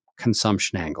time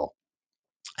consumption angle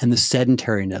and the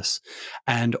sedentariness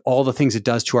and all the things it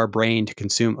does to our brain to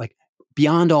consume, like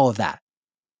beyond all of that,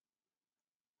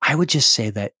 I would just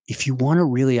say that if you want to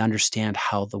really understand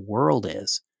how the world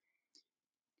is,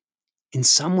 in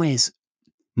some ways,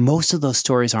 most of those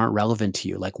stories aren't relevant to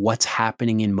you, like what's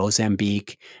happening in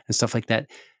Mozambique and stuff like that.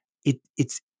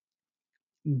 It's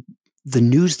the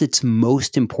news that's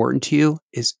most important to you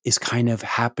is kind of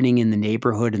happening in the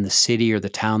neighborhood, in the city or the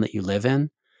town that you live in.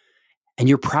 And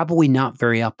you're probably not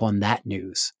very up on that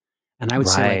news. And I would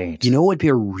say, like, what would be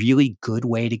a really good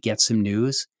way to get some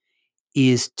news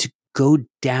is to go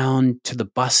down to the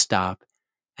bus stop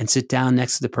and sit down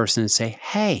next to the person and say,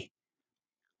 hey,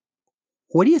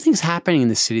 what do you think is happening in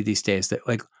the city these days? That,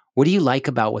 like, what do you like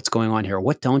about what's going on here?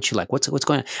 What don't you like? What's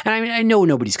going on? And I mean, I know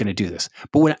nobody's going to do this,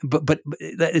 but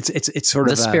it's sort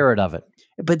of the spirit of it.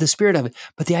 But the spirit of it.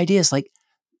 But the idea is, like,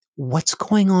 what's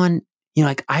going on?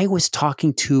 Like, I was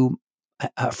talking to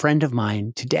a friend of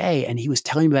mine today, and he was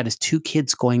telling me about his 2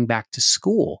 kids going back to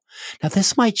school. Now,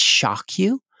 this might shock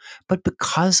you, but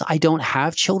because I don't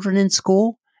have children in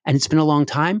school and it's been a long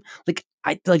time,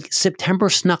 like September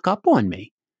snuck up on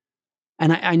me.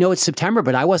 And I know it's September,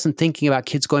 but I wasn't thinking about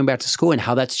kids going back to school and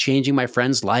how that's changing my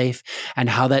friend's life, and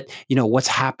how that, what's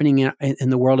happening in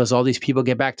the world as all these people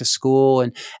get back to school.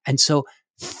 And so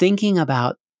thinking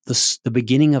about the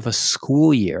beginning of a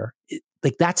school year,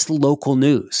 like that's local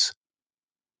news.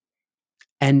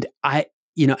 And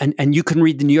and you can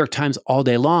read the New York Times all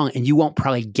day long and you won't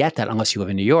probably get that unless you live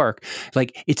in New York.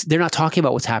 Like they're not talking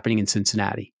about what's happening in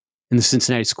Cincinnati, in the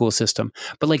Cincinnati school system.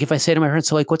 But like if I say to my parents,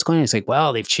 so like, what's going on? It's like,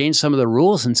 well, they've changed some of the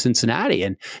rules in Cincinnati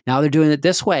and now they're doing it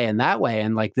this way and that way.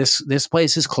 And like this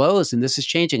place is closed and this is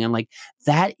changing. And like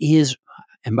that is,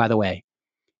 and by the way,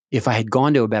 if I had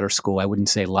gone to a better school, I wouldn't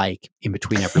say like in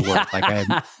between every word like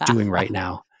I'm doing right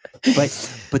now.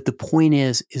 But the point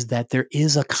is that there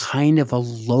is a kind of a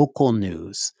local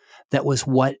news that was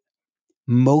what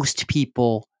most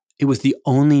people, it was the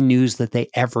only news that they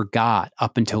ever got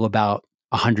up until about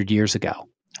 100 years ago.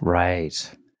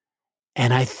 Right.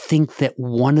 And I think that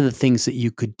one of the things that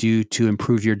you could do to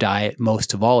improve your diet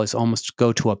most of all is almost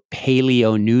go to a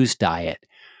paleo news diet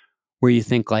where you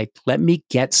think like, let me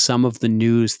get some of the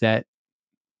news that,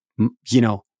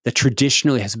 that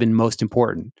traditionally has been most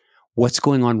important. What's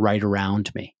going on right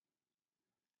around me?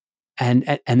 And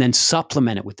then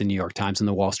supplement it with the New York Times and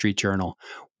the Wall Street Journal.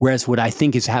 Whereas what I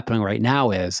think is happening right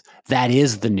now is that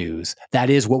is the news. That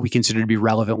is what we consider to be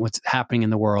relevant, what's happening in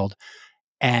the world.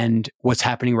 And what's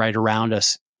happening right around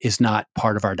us is not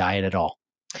part of our diet at all.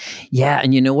 Yeah.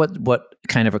 And you know what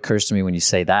kind of occurs to me when you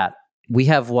say that? We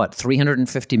have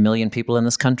 350 million people in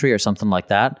this country or something like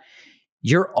that.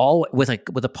 You're all with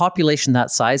a population that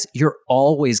size, you're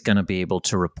always going to be able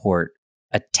to report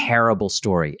a terrible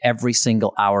story every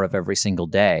single hour of every single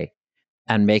day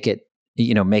and make it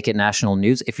national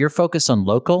news. If you're focused on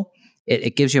local,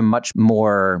 it gives you a much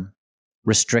more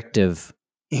restrictive.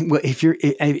 Well, if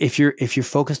you're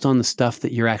focused on the stuff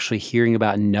that you're actually hearing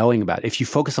about and knowing about, if you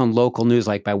focus on local news,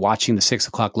 like by watching the 6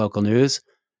 o'clock local news,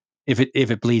 if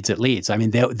it bleeds, it leads. I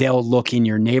mean, they'll look in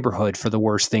your neighborhood for the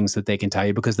worst things that they can tell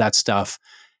you because that stuff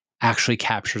actually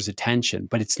captures attention.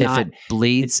 But it's not. If it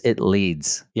bleeds, it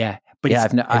leads. Yeah, but yeah,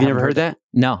 have you never heard that?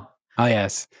 No. Oh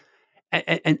yes,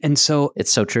 and so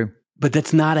it's so true. But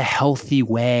that's not a healthy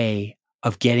way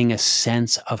of getting a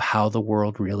sense of how the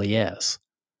world really is.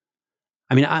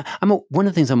 I mean, one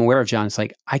of the things I'm aware of, John, is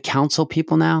like I counsel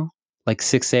people now, like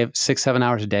 6-7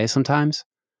 hours a day sometimes,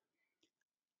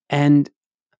 and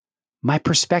my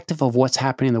perspective of what's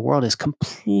happening in the world is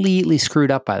completely screwed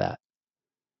up by that.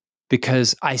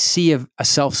 Because I see a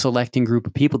self-selecting group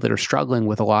of people that are struggling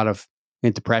with a lot of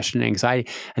depression and anxiety.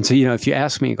 And so, if you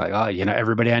ask me, like,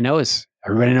 everybody I know is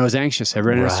anxious.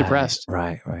 Everybody knows depressed.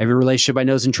 Right. Every relationship I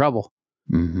know is in trouble.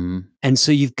 Mm-hmm. And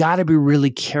so you've got to be really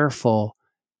careful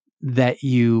that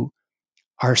you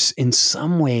are in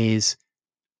some ways,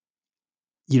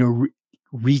 and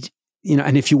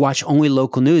if you watch only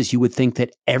local news, you would think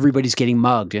that everybody's getting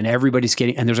mugged and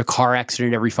and there's a car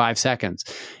accident every 5 seconds.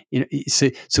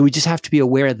 So we just have to be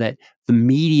aware that the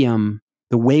medium,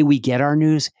 the way we get our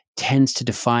news tends to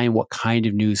define what kind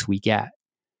of news we get.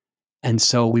 And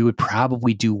so we would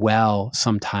probably do well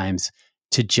sometimes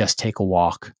to just take a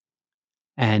walk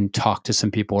and talk to some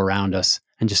people around us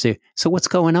and just say, so what's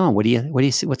going on? What do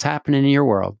you see? What's happening in your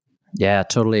world? Yeah,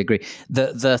 totally agree.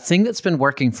 The thing that's been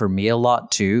working for me a lot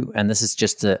too, and this is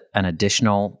just an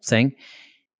additional thing,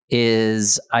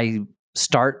 is I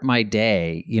start my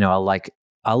day,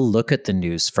 I'll look at the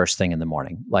news first thing in the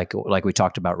morning. Like we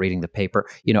talked about reading the paper,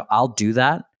 I'll do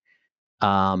that.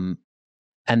 And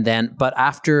then, but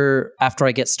after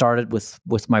I get started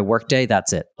with my workday,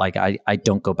 that's it. Like I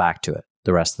don't go back to it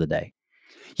the rest of the day.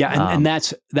 Yeah. And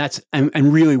that's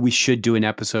really, we should do an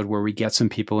episode where we get some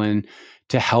people in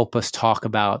to help us talk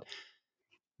about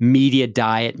media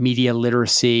diet, media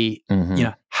literacy,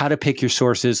 how to pick your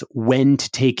sources, when to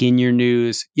take in your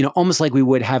news, almost like we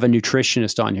would have a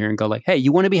nutritionist on here and go like, hey,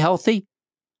 you want to be healthy?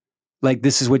 Like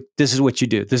this is what you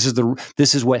do. This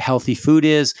is what healthy food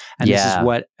is, and this is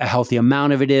what a healthy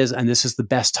amount of it is, and this is the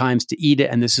best times to eat it,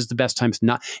 and this is the best times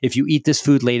not. If you eat this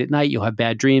food late at night, you'll have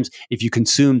bad dreams. If you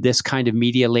consume this kind of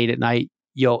media late at night,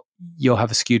 you'll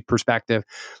have a skewed perspective.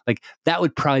 Like that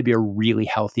would probably be a really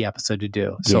healthy episode to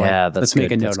do. So let's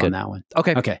make a note on that one.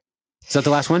 Okay. Is that the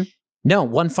last one? No,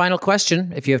 one final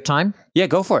question, if you have time. Yeah,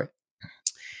 go for it.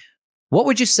 What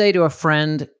would you say to a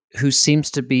friend who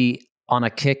seems to be on a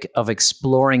kick of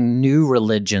exploring new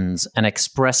religions and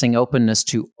expressing openness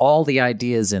to all the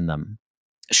ideas in them?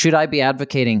 Should I be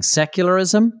advocating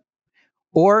secularism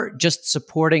or just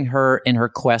supporting her in her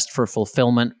quest for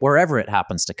fulfillment wherever it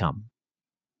happens to come?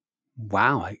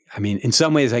 Wow. I mean, in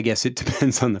some ways, I guess it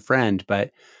depends on the friend,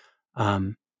 but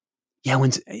have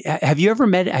you ever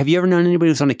known anybody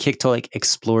who's on a kick to like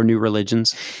explore new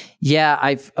religions?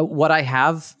 Yeah, what I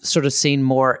have sort of seen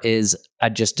more is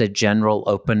just a general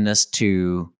openness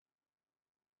to,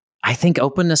 I think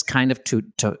openness kind of to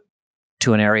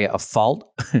to an area of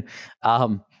fault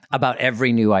about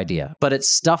every new idea. But it's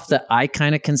stuff that I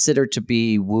kind of consider to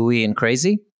be wooey and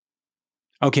crazy.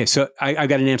 Okay, so I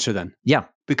got an answer then. Yeah.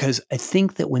 Because I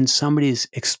think that when somebody's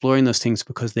exploring those things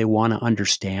because they want to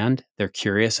understand, they're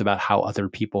curious about how other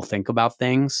people think about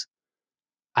things,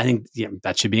 I think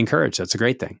that should be encouraged. That's a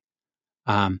great thing.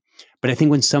 But I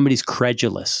think when somebody's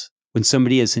credulous, when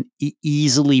somebody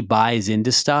easily buys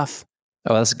into stuff.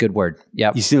 Oh, that's a good word.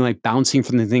 Yeah. You see them like bouncing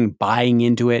from the thing, buying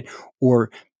into it, or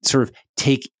sort of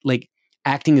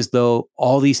acting as though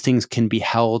all these things can be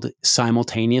held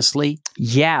simultaneously.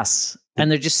 Yes.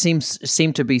 And there just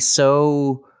seem to be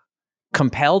so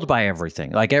compelled by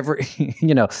everything. Like every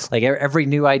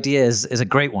new idea is a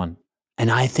great one.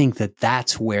 And I think that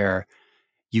that's where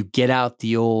you get out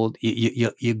the old,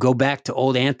 you go back to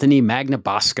old Anthony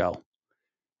Magnabosco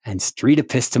and street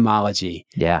epistemology.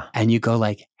 Yeah. And you go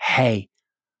like, hey,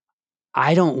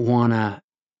 I don't want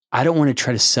to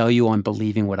try to sell you on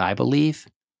believing what I believe.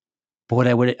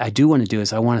 But what I do want to do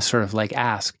is I want to sort of like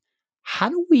ask, how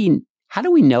do we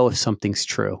know if something's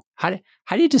true? How do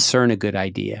you discern a good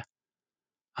idea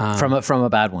from a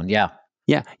bad one? Yeah.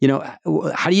 Yeah.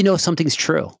 How do you know if something's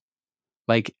true?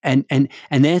 Like, and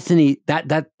Anthony,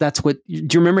 that's what, do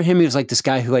you remember him? He was like this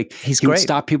guy who he would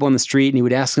stop people on the street and he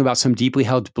would ask them about some deeply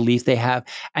held belief they have.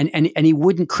 And he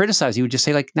wouldn't criticize. He would just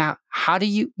say like, now, how did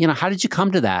you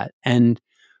come to that? And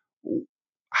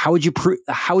how would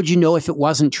you know if it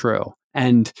wasn't true?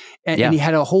 And he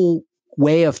had a whole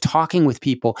way of talking with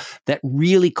people that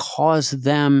really caused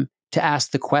them to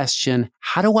ask the question,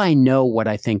 how do I know what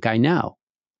I think I know?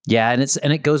 Yeah.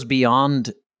 And it goes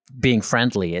beyond being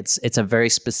friendly. It's a very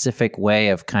specific way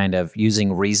of kind of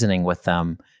using reasoning with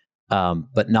them,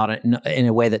 but not in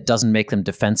a way that doesn't make them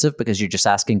defensive because you're just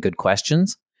asking good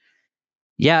questions.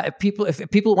 Yeah. If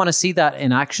people want to see that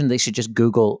in action, they should just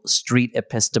Google street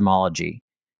epistemology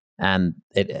and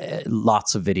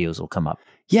lots of videos will come up.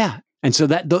 Yeah. And so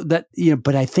that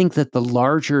but I think that the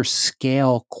larger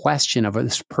scale question of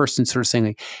this person sort of saying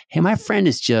like, hey, my friend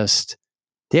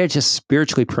they're just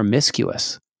spiritually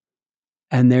promiscuous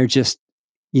and they're just,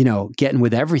 getting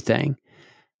with everything.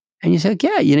 And you say,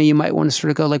 yeah, you might want to sort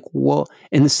of go like, well,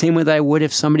 in the same way that I would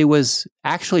if somebody was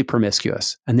actually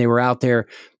promiscuous and they were out there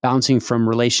bouncing from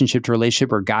relationship to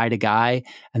relationship or guy to guy,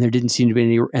 and there didn't seem to be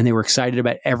any, and they were excited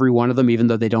about every one of them, even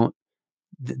though they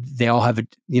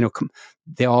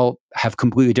all have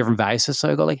completely different values. So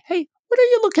I go like, hey, what are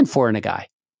you looking for in a guy?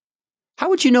 How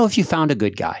would you know if you found a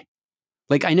good guy?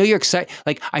 Like, I know you're excited.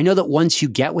 Like, I know that once you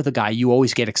get with a guy, you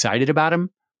always get excited about him.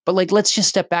 But like, let's just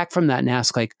step back from that and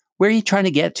ask, like, where are you trying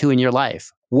to get to in your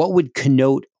life? What would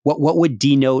denote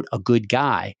a good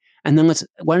guy? And then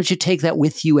why don't you take that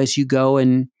with you as you go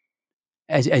and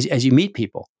as you meet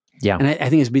people? Yeah. And I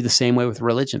think it'd be the same way with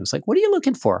religion. It's like, what are you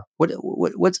looking for?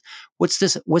 What's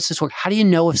this work? How do you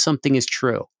know if something is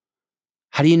true?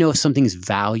 How do you know if something's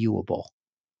valuable?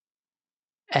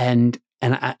 And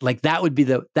I, like that would be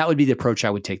the approach I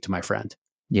would take to my friend.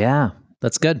 Yeah,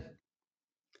 that's good.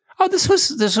 Oh, this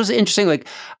was interesting. Like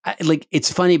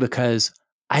it's funny because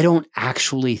I don't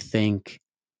actually think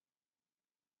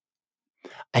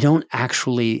I'm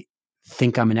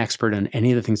an expert on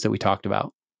any of the things that we talked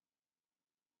about.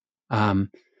 But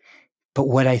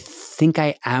what I think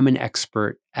I am an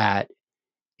expert at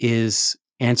is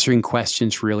answering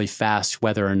questions really fast,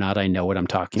 whether or not I know what I'm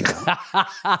talking about.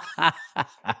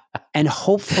 And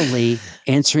hopefully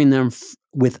answering them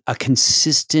with a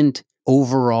consistent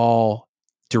overall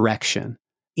direction.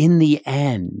 In the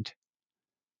end,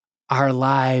 our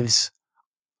lives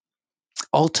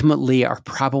ultimately are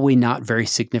probably not very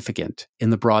significant in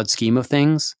the broad scheme of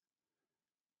things.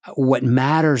 What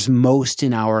matters most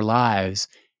in our lives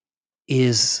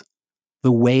is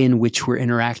the way in which we're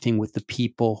interacting with the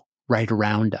people right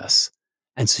around us.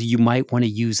 And so you might want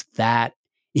to use that,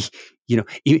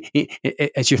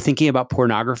 as you're thinking about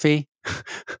pornography,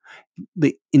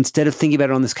 instead of thinking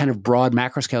about it on this kind of broad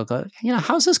macro scale, go,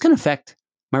 how's this going to affect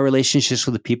my relationships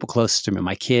with the people closest to me,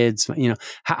 my kids,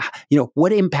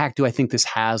 what impact do I think this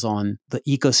has on the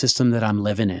ecosystem that I'm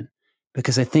living in?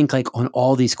 Because I think like on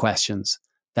all these questions,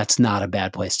 that's not a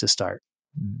bad place to start.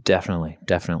 Definitely.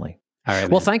 All right.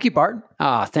 Well, man. thank you, Bart.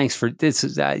 Thanks for this.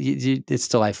 It's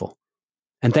delightful.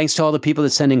 And thanks to all the people that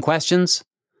send in questions.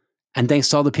 And thanks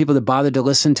to all the people that bothered to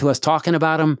listen to us talking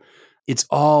about them. It's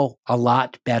all a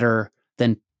lot better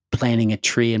than planting a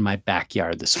tree in my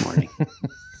backyard this morning.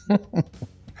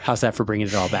 How's that for bringing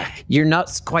it all back? You're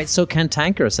not quite so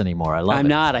cantankerous anymore. I love it. I'm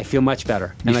not. I feel much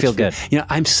better. You feel good.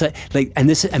 I'm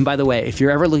and by the way, if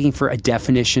you're ever looking for a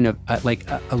definition of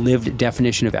a lived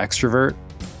definition of extrovert,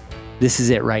 this is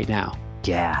it right now.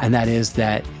 Yeah. And that is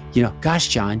that gosh,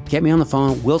 John, get me on the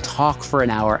phone. We'll talk for an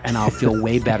hour and I'll feel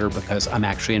way better because I'm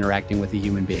actually interacting with a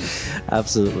human being.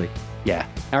 Absolutely. Yeah.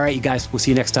 All right, you guys, we'll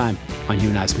see you next time on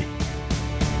Humanize Me.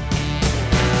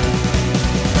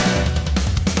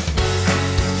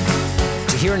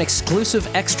 To hear an exclusive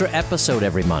extra episode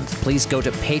every month, please go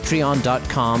to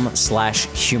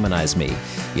patreon.com/humanize me.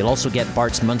 You'll also get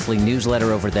Bart's monthly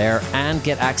newsletter over there and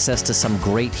get access to some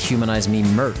great Humanize Me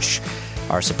merch.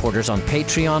 Our supporters on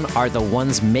Patreon are the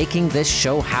ones making this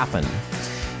show happen.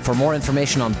 For more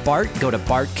information on Bart, go to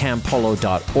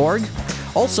bartcampolo.org.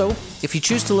 Also, if you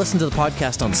choose to listen to the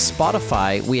podcast on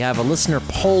Spotify, we have a listener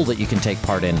poll that you can take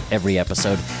part in every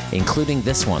episode, including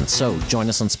this one. So join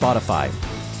us on Spotify.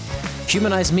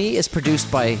 Humanize Me is produced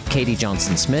by Katie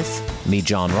Johnson-Smith, me,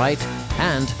 John Wright,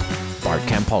 and Bart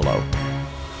Campolo.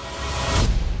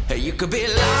 You could be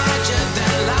larger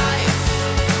than life,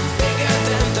 bigger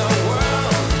than the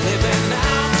world, living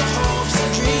out the hopes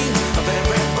and dreams of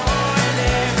every boy and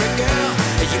every girl.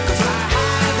 You could fly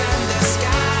higher than the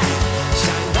sky,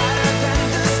 shine brighter than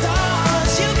the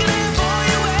stars. You can have all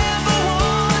you ever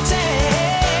wanted.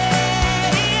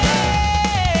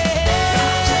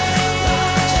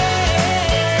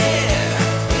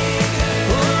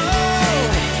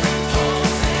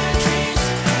 Hopes and dreams,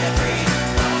 every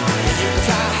boy. You could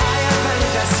fly higher than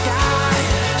the sky,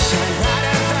 shine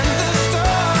brighter than the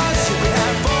stars. You could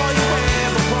have all you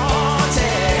ever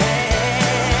wanted.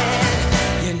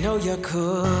 You know you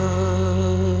could.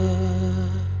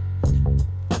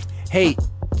 Hey,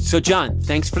 so John,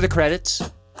 thanks for the credits.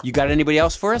 You got anybody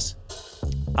else for us?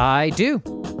 I do.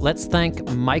 Let's thank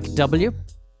Mike W.,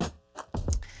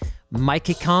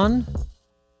 Mikey Khan,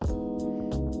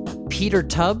 Peter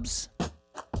Tubbs,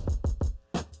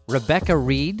 Rebecca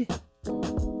Reed,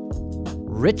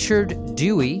 Richard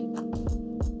Dewey,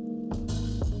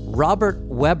 Robert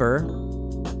Weber,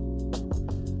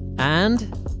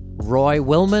 and Roy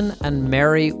Willman and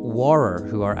Mary Warrer,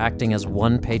 who are acting as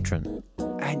one patron.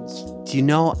 And do you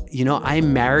know, I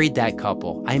married that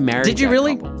couple. Did you that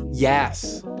really? couple.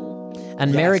 Yes.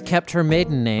 And Yes. Mary kept her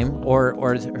maiden name, or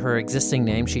her existing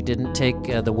name. She didn't take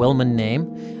the Willman name.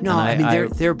 No, And I mean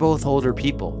they're both older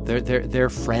people. They're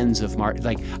friends of Mark.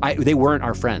 They weren't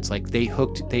our friends. Like they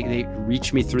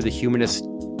reached me through the Humanist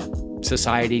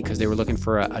Society because they were looking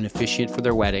for an officiant for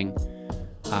their wedding.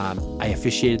 I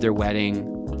officiated their wedding.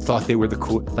 Thought they were the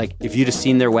cool. Like if you'd have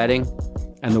seen their wedding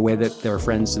and the way that they were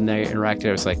friends and they interacted,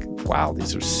 I was like, wow,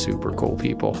 these are super cool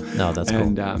people. No, that's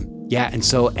cool. cool. And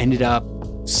so ended up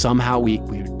somehow we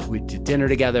did dinner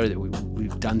together.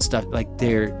 We've done stuff like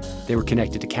they were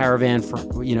connected to Caravan for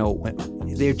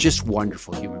they're just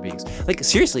wonderful human beings. Like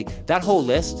seriously, that whole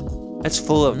list that's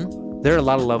full of. There are a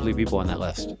lot of lovely people on that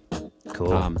list.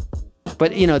 Cool.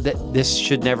 But this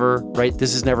should never, right?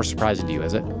 This is never surprising to you,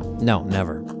 is it? No,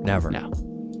 never. No.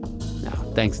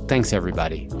 Thanks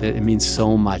everybody. It means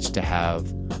so much to have,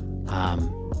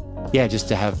 just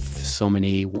to have so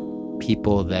many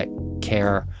people that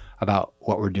care about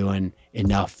what we're doing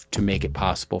enough to make it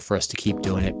possible for us to keep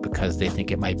doing it because they think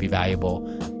it might be valuable.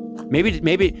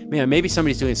 Maybe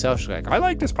somebody's doing social like, I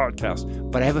like this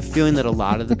podcast, but I have a feeling that a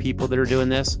lot of the people that are doing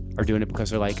this are doing it because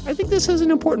they're like, I think this is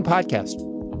an important podcast.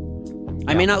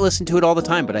 I may not listen to it all the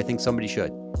time, but I think somebody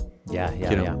should. Yeah.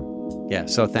 Yeah,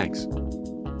 so thanks.